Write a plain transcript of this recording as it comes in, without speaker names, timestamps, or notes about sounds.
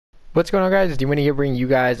What's going on, guys? D-Winnie here, bringing you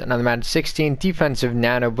guys another Madden 16 defensive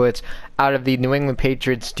Nano Blitz out of the New England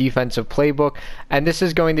Patriots defensive playbook. And this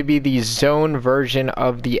is going to be the zone version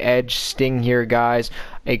of the edge sting here, guys.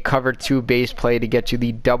 A cover 2 base play to get you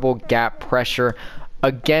the double gap pressure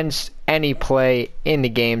against any play in the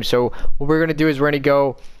game. So what we're going to do is we're going to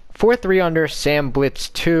go 4-3 under Sam Blitz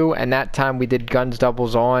 2, and that time we did guns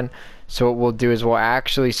doubles on. So what we'll do is we'll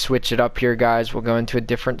actually switch it up here, guys. We'll go into a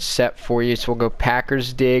different set for you. So we'll go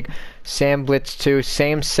Packers dig, Sam Blitz 2,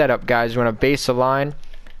 same setup, guys. We're going to base a line,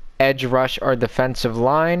 edge rush our defensive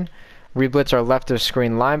line, reblitz our left of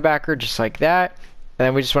screen linebacker, just like that. And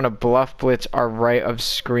then we just want to bluff blitz our right of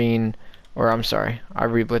screen, or I'm sorry, I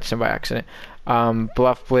reblitzed him by accident.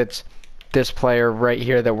 Bluff blitz this player right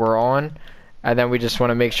here that we're on. And then we just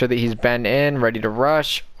want to make sure that he's bent in, ready to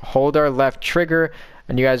rush, hold our left trigger,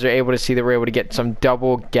 and you guys are able to see that we're able to get some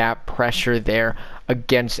double gap pressure there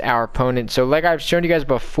against our opponent. So like I've shown you guys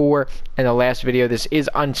before in the last video, this is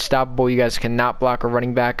unstoppable. You guys cannot block a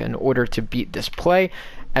running back in order to beat this play,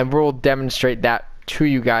 and we'll demonstrate that to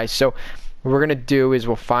you guys. So what we're going to do is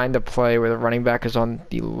we'll find the play where the running back is on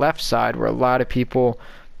the left side, where a lot of people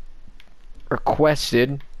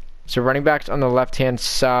requested. So running back's on the left-hand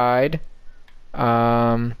side.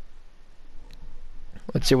 Let's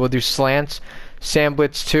see, we'll do slants. Sam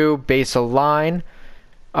Blitz 2, base a line,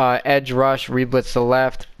 edge rush, reblitz the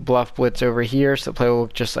left, bluff blitz over here. So the play will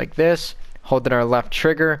look just like this, holding our left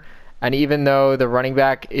trigger. And even though the running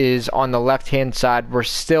back is on the left-hand side, we're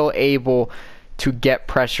still able to get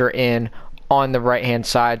pressure in on the right-hand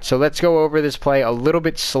side. So let's go over this play a little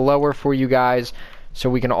bit slower for you guys so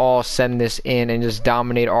we can all send this in and just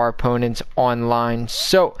dominate our opponents online.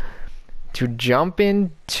 So to jump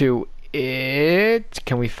into it,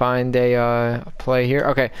 can we find a play here?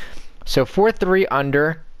 Okay, so 4-3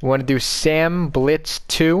 under. We want to do Sam Blitz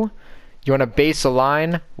 2. You want to base a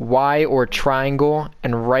line, Y or triangle,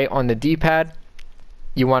 and right on the D-pad.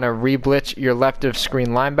 You want to reblitz your left of screen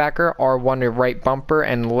linebacker, R1 or right bumper,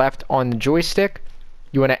 and left on the joystick.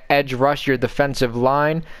 You want to edge rush your defensive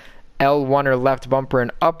line, L1 or left bumper,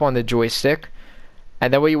 and up on the joystick.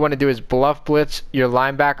 And then what you want to do is bluff blitz your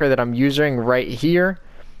linebacker that I'm using right here.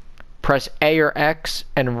 Press A or X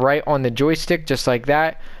and right on the joystick, just like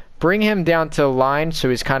that. Bring him down to the line so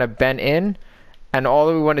he's kind of bent in. And all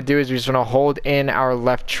that we want to do is we just want to hold in our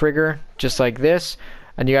left trigger, just like this.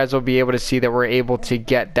 And you guys will be able to see that we're able to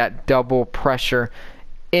get that double pressure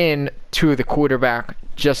in to the quarterback,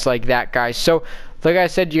 just like that, guys. So, like I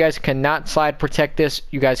said, you guys cannot slide protect this.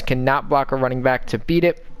 You guys cannot block a running back to beat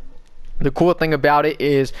it. The cool thing about it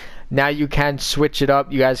is now you can switch it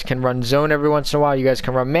up. You guys can run zone every once in a while. You guys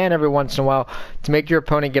can run man every once in a while to make your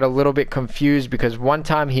opponent get a little bit confused, because one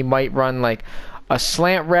time he might run like a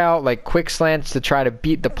slant route, like quick slants to try to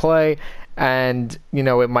beat the play, and you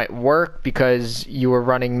know it might work because you were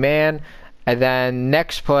running man, and then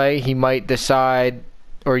next play he might decide,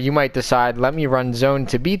 or you might decide, let me run zone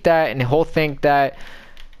to beat that, and he'll think that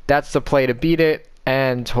that's the play to beat it,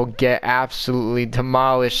 and he'll get absolutely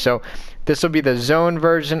demolished. So this will be the zone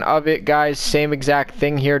version of it, guys. Same exact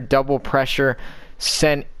thing here, double pressure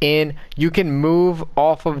sent in. You can move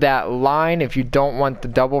off of that line if you don't want the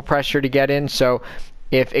double pressure to get in. So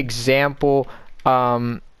if example,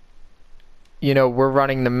 you know, we're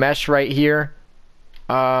running the mesh right here.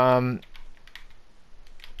 I'm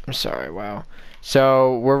sorry, wow.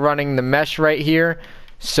 So we're running the mesh right here.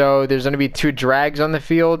 So there's going to be 2 drags on the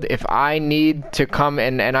field. If I need to come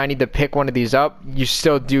and I need to pick one of these up, you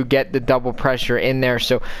still do get the double pressure in there.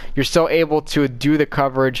 So you're still able to do the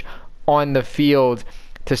coverage on the field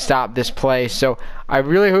to stop this play. So I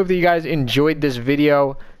really hope that you guys enjoyed this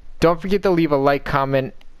video. Don't forget to leave a like,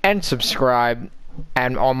 comment, and subscribe.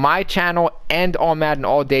 And on my channel and on Madden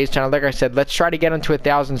All Day's channel, like I said, let's try to get into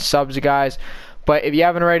 1,000 subs, guys. But if you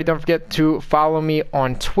haven't already, don't forget to follow me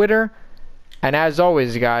on Twitter. And as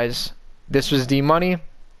always, guys, this was D-Money,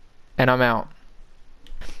 and I'm out.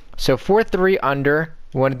 So 4-3 under.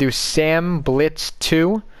 We want to do Sam Blitz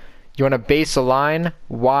 2. You want to base a line,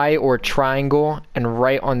 Y or triangle, and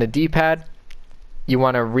right on the D-pad. You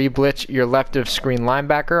want to reblitz your left of screen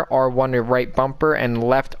linebacker, R1 or right bumper, and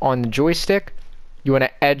left on the joystick. You want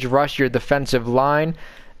to edge rush your defensive line,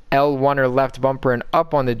 L1 or left bumper, and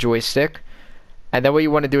up on the joystick. And then what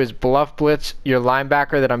you want to do is bluff blitz your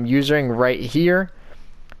linebacker that I'm using right here.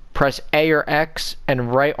 Press A or X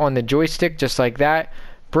and right on the joystick, just like that.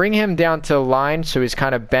 Bring him down to the line so he's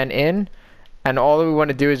kind of bent in. And all that we want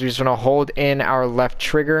to do is we just want to hold in our left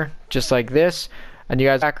trigger, just like this. And you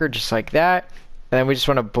guys backer, just like that. And then we just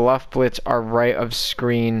want to bluff blitz our right of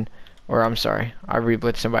screen, or I'm sorry, I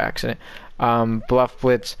reblitzed him by accident. Bluff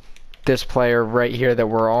blitz this player right here that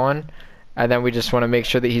we're on. And then we just want to make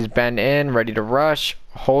sure that he's bent in, ready to rush.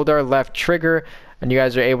 Hold our left trigger, and you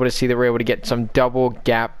guys are able to see that we're able to get some double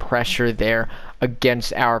gap pressure there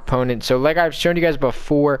against our opponent. So like I've shown you guys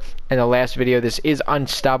before in the last video, this is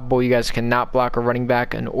unstoppable. You guys cannot block a running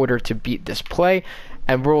back in order to beat this play,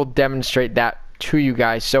 and we'll demonstrate that to you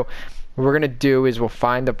guys. So what we're going to do is we'll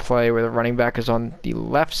find the play where the running back is on the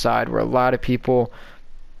left side, where a lot of people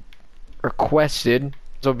requested.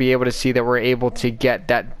 So we'll be able to see that we're able to get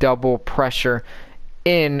that double pressure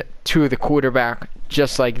in to the quarterback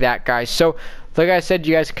just like that, guys. So like I said,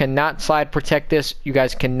 you guys cannot slide protect this. You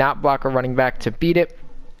guys cannot block a running back to beat it.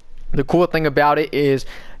 The cool thing about it is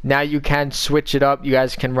now you can switch it up. You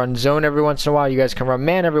guys can run zone every once in a while. You guys can run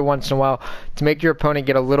man every once in a while to make your opponent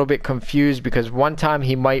get a little bit confused, because one time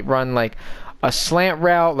he might run like a slant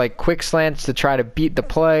route, like quick slants, to try to beat the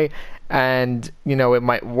play. And, you know, it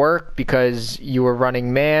might work because you were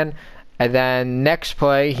running man. And then next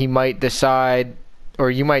play, he might decide,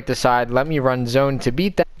 or you might decide, let me run zone to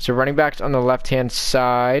beat that. So running backs on the left-hand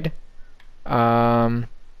side. Let's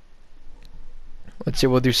see,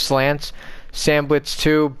 we'll do slants. Sam blitz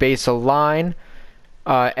 2, base a line.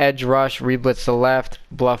 Edge rush, re-blitz the left,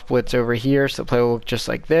 bluff blitz over here. So the play will look just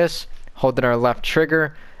like this. Holding our left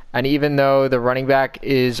trigger. And even though the running back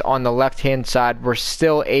is on the left-hand side, we're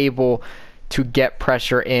still able to get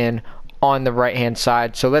pressure in on the right-hand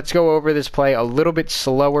side. So let's go over this play a little bit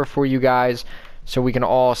slower for you guys so we can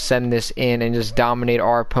all send this in and just dominate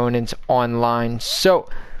our opponents online. So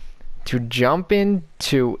to jump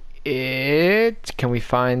into it, can we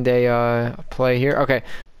find a play here? Okay.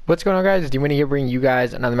 What's going on, guys? D-Winnie here, bringing you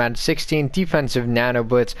guys another Madden 16 defensive nano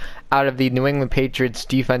blitz out of the New England Patriots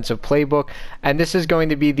defensive playbook. And this is going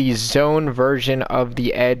to be the zone version of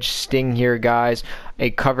the edge sting here, guys. A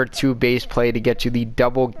cover 2 base play to get you the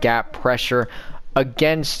double gap pressure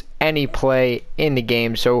against any play in the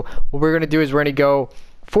game. So what we're going to do is we're going to go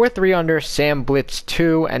 4-3 under Sam blitz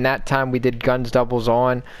 2, and that time we did guns doubles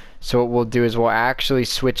on. So what we'll do is we'll actually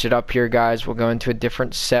switch it up here, guys. We'll go into a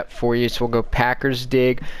different set for you. So we'll go Packers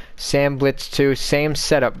dig, Sam blitz 2, same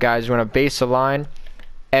setup, guys. We're going to base a line,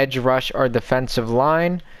 edge rush our defensive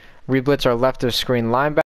line, re-blitz our left of screen linebacker.